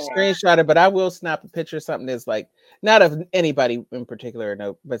not a screenshotter, but I will snap a picture of something that's like not of anybody in particular,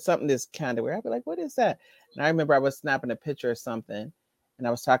 no, but something that's kind of weird. I'd be like, what is that? And I remember I was snapping a picture of something and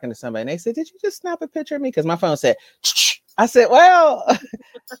I was talking to somebody and they said, did you just snap a picture of me? Because my phone said, I said, well,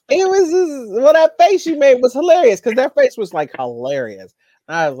 it was that face you made was hilarious because that face was like hilarious.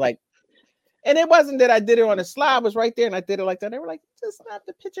 And I was like, and it wasn't that I did it on a slide, it was right there and I did it like that. They were like, just snap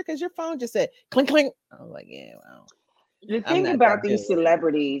the picture because your phone just said clink clink. I was like, yeah, well. The thing about these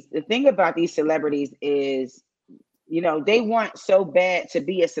celebrities is, they want so bad to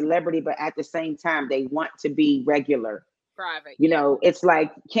be a celebrity, but at the same time, they want to be regular. Private. It's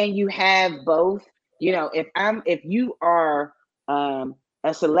like, can you have both? If you are a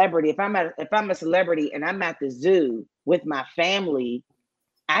celebrity, if I'm a celebrity and I'm at the zoo with my family,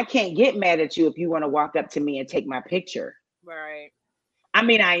 I can't get mad at you if you want to walk up to me and take my picture. Right. I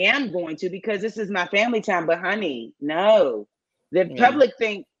mean, I am going to because this is my family time, but honey, no. The public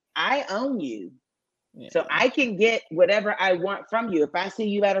think I own you. Yeah. So I can get whatever I want from you. If I see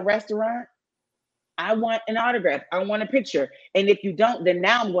you at a restaurant, I want an autograph. I want a picture. And if you don't, then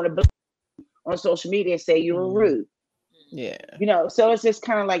now I'm going to on social media and say you were rude. Yeah. So it's just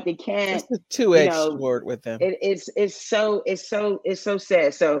kind of like they can't. It's a two-edged sword with them. It's so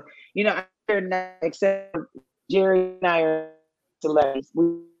sad. So, except Jerry and I are celebrities.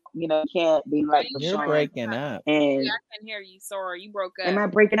 We can't be like you're breaking up. And I can hear you. Sorry, you broke up. Am I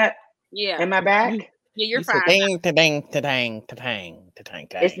breaking up? Yeah. Am I back? Yeah, you're fine. Dang.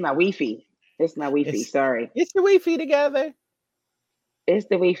 It's my Wi-Fi. Sorry. It's the Wi-Fi together. It's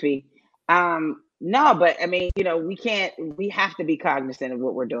the Wi-Fi. No, but I mean, we have to be cognizant of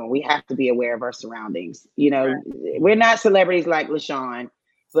what we're doing. We have to be aware of our surroundings. We're not celebrities like LaShawn,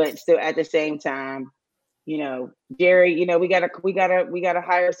 but still at the same time, Jerry, we gotta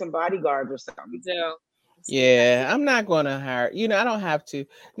hire some bodyguards or something. Yeah, I'm not gonna hire, I don't have to,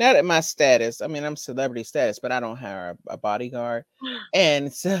 not at my status. I mean, I'm celebrity status, but I don't hire a bodyguard.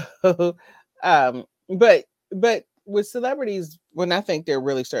 And so, but with celebrities, when I think they're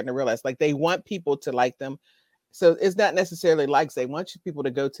really starting to realize, like, they want people to like them. So it's not necessarily likes. They want people to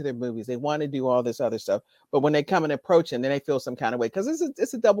go to their movies. They want to do all this other stuff. But when they come and approach them, then they feel some kind of way. Because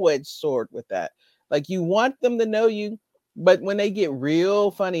it's a double-edged sword with that. Like, you want them to know you, but when they get real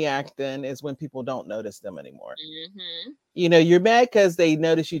funny acting is when people don't notice them anymore. Mm-hmm. You're mad because they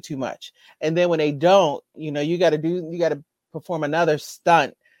notice you too much. And then when they don't, you got to perform another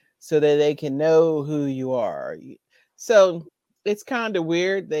stunt so that they can know who you are. So it's kind of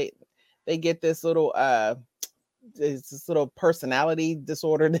weird. They get this little it's this little personality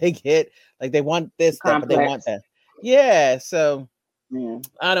disorder they get. Like they want this, that, but they want that. Yeah. So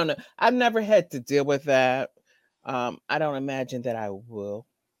I don't know. I've never had to deal with that. I don't imagine that I will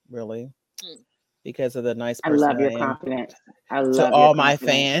really, because of the nice person I love your confidence. I love to all my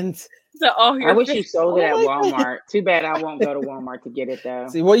fans. I wish you sold it at Walmart. Too bad I won't go to Walmart to get it though.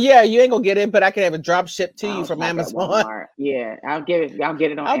 See, well, yeah, you ain't gonna get it, but I can have it drop shipped to you from Amazon. Yeah, I'll get it on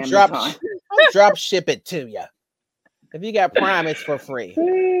Amazon. I'll drop ship it to you. If you got Prime, it's for free.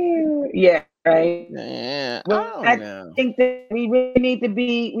 Yeah, right. Yeah. Well, I think that we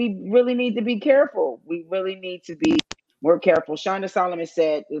really need to be careful. We really need to be more careful. Shonda Solomon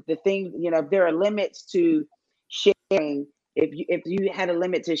said the thing, if there are limits to sharing, if you had a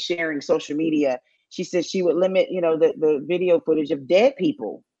limit to sharing social media, she said she would limit, the video footage of dead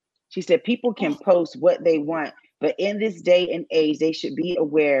people. She said people can post what they want, but in this day and age, they should be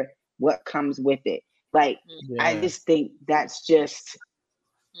aware what comes with it. Like, I just think that's just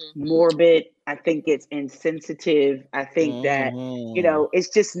morbid. I think it's insensitive. I think that, it's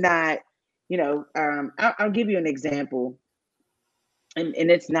just not, I'll give you an example. And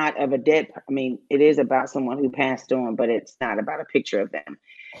it's not of a dead, it is about someone who passed on, but it's not about a picture of them.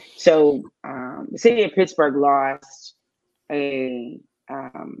 So the city of Pittsburgh lost a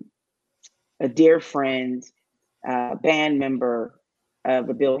dear friend, band member of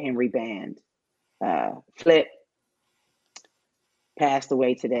the Bill Henry band. Flip passed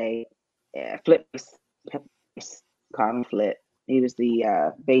away today. Flip, call him Flip. He was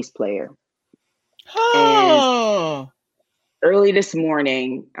the bass player. Oh. And early this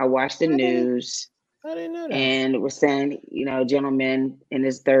morning, I watched the news. I didn't know that. And it was saying, a gentleman in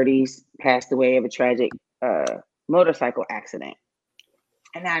his 30s passed away of a tragic motorcycle accident.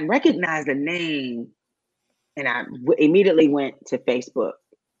 And I recognized the name, and I immediately went to Facebook.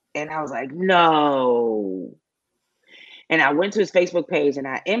 And I was like, no. And I went to his Facebook page and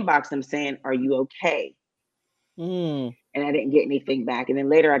I inboxed him saying, are you okay? And I didn't get anything back. And then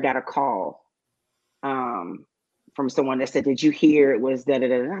later I got a call from someone that said, did you hear it was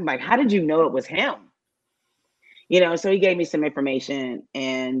da-da-da? And I'm like, how did you know it was him? So he gave me some information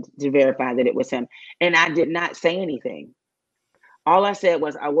and to verify that it was him. And I did not say anything. All I said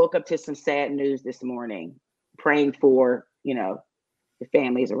was I woke up to some sad news this morning, praying for, the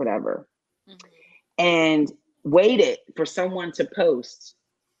families or whatever, and waited for someone to post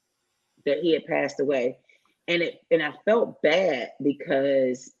that he had passed away. And I felt bad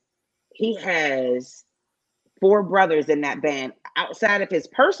because he has 4 brothers in that band outside of his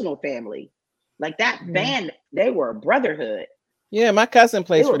personal family. Like that band, they were a brotherhood. Yeah, my cousin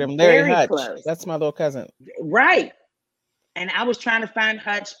plays for them. Larry Hutch. Close. That's my little cousin. Right. And I was trying to find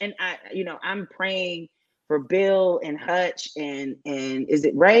Hutch, and I'm praying for Bill and Hutch and is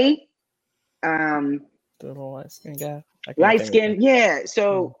it Ray? The little light skin guy. Light skin, yeah.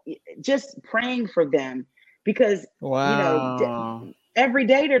 So just praying for them because every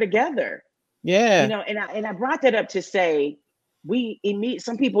day they're together. Yeah. And I brought that up to say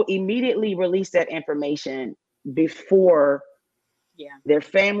some people immediately released that information before their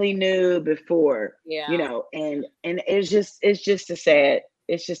family knew, before and it's just a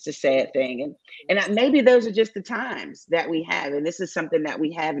sad thing. And maybe those are just the times that we have, and this is something that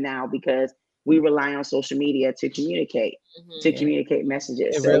we have now because we rely on social media to communicate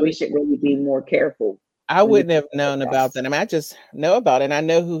messages. So we should really be more careful. I wouldn't have known about that. I just know about it, and I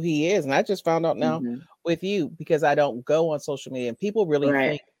know who he is, and I just found out now with you because I don't go on social media, and people really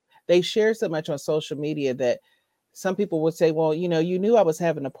think they share so much on social media that some people would say, well, you knew I was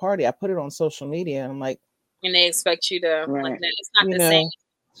having a party. I put it on social media, and I'm like, and they expect you to like that. It's not the same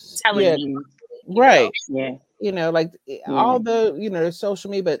telling you. Right. Yeah. Although, there's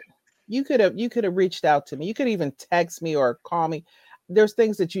social media, but you could have reached out to me. You could even text me or call me. There's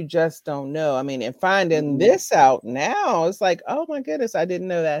things that you just don't know. And finding this out now, it's like, oh my goodness, I didn't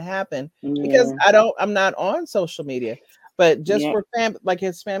know that happened because I'm not on social media, but just for like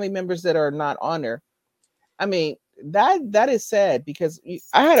his family members that are not on there. That is sad because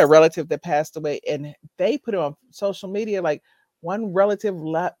I had a relative that passed away and they put it on social media. Like one relative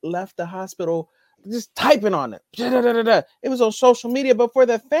left the hospital just typing on it. It was on social media before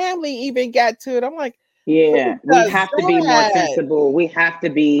the family even got to it. I'm like, we have to be more sensible. We have to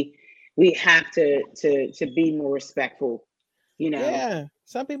be more respectful. Yeah.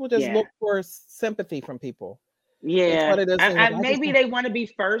 Some people just look for sympathy from people. Yeah. Maybe they want to be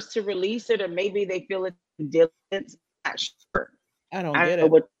first to release it, or maybe they feel it's diligence. Not sure. I don't know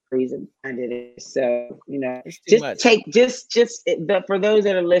what the reason behind it is. So, for those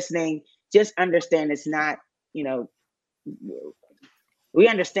that are listening, just understand it's not, we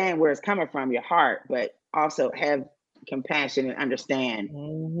understand where it's coming from, your heart, but also have compassion and understand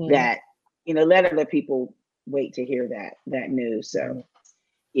that, let other people wait to hear that news. So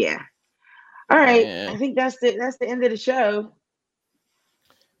yeah. All right. I think that's the end of the show.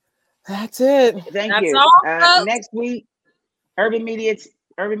 That's it. Thank That's you. all, next week, Urban Media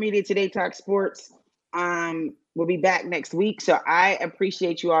Today Talk Sports. We'll be back next week. So I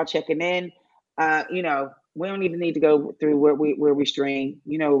appreciate you all checking in. We don't even need to go through where we stream.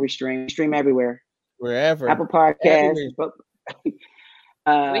 Where we stream. We stream everywhere. Wherever. Apple Podcasts.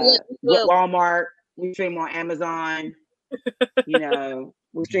 Walmart. We stream on Amazon.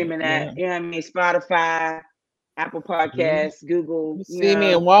 We're streaming that. You know what I mean? Spotify, Apple Podcasts, Google. You see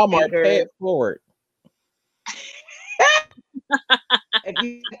me in Walmart, Anchor. Pay it forward.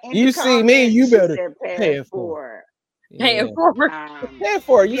 You see me, you better pay it forward. Pay it forward. Pay it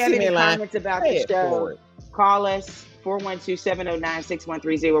forward. You see me in line. Comments about the show, call us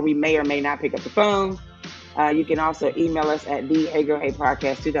 412-709-6130. We may or may not pick up the phone. You can also email us at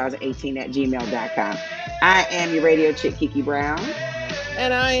theheyGirlHeyPodcast2018@gmail.com. I am your radio chick, Kiki Brown.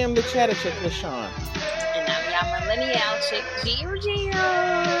 And I am the chatter chick, LaShawn. And I'm your millennial chick, Georgia.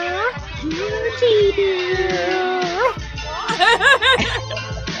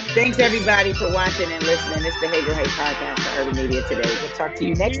 Thanks, everybody, for watching and listening. It's the Hey Girl Hey Podcast for Urban Media Today. We'll talk to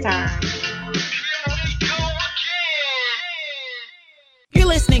you next time. You're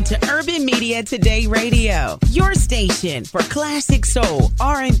listening to Urban Media Today Radio, your station for classic soul,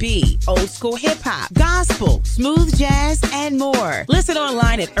 R&B, old school hip hop, gospel, smooth jazz, and more. Listen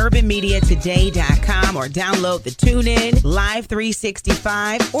online at urbanmediatoday.com or download the TuneIn, Live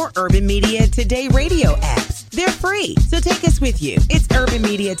 365, or Urban Media Today Radio apps. They're free, so take us with you. It's Urban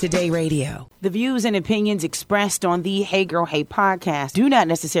Media Today Radio. The views and opinions expressed on the Hey Girl Hey Podcast do not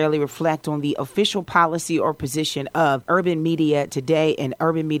necessarily reflect on the official policy or position of Urban Media Today and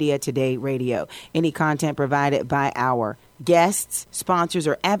Urban Media Today Radio. Any content provided by our guests, sponsors,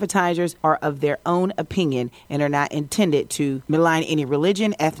 or advertisers are of their own opinion and are not intended to malign any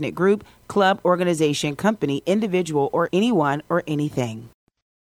religion, ethnic group, club, organization, company, individual, or anyone or anything.